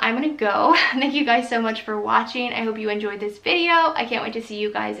 so I'm gonna go. Thank you guys so much for watching. I hope you enjoyed this video. I can't wait to see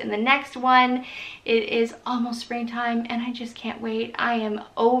you guys in the next one. It is almost springtime, and I just can't wait. I am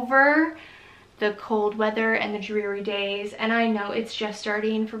over the cold weather and the dreary days, and I know it's just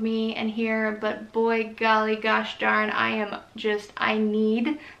starting for me and here, but boy, golly gosh darn, I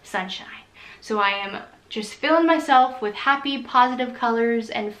need sunshine. So I am just filling myself with happy, positive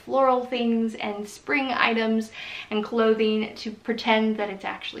colors and floral things and spring items and clothing to pretend that it's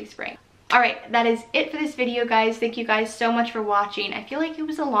actually spring. Alright, that is it for this video, guys. Thank you guys so much for watching. I feel like it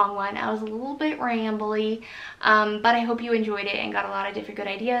was a long one. I was a little bit rambly, but I hope you enjoyed it and got a lot of different good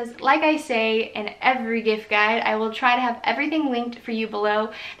ideas. Like I say in every gift guide, I will try to have everything linked for you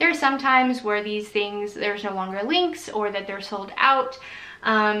below. There are some times where these things, there's no longer links, or that they're sold out.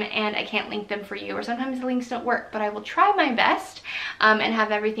 and I can't link them for you, or sometimes the links don't work, but I will try my best and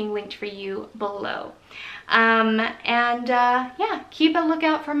have everything linked for you below. Yeah, keep a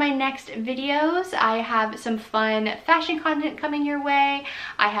lookout for my next videos. I have some fun fashion content coming your way.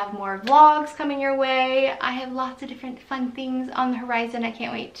 I have more vlogs coming your way. I have lots of different fun things on the horizon I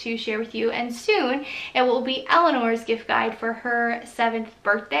can't wait to share with you. And soon it will be Eleanor's gift guide for her 7th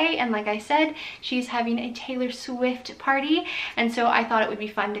birthday. And like I said, she's having a Taylor Swift party. And so I thought it would be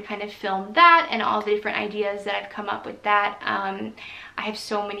fun to kind of film that and all the different ideas that I've come up with that. I have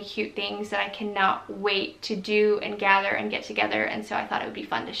so many cute things that I cannot wait to do and gather and get together, and so I thought it would be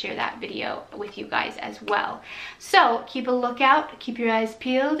fun to share that video with you guys as well. So keep a lookout, keep your eyes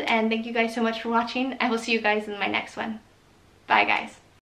peeled, and thank you guys so much for watching. I will see you guys in my next one. Bye guys.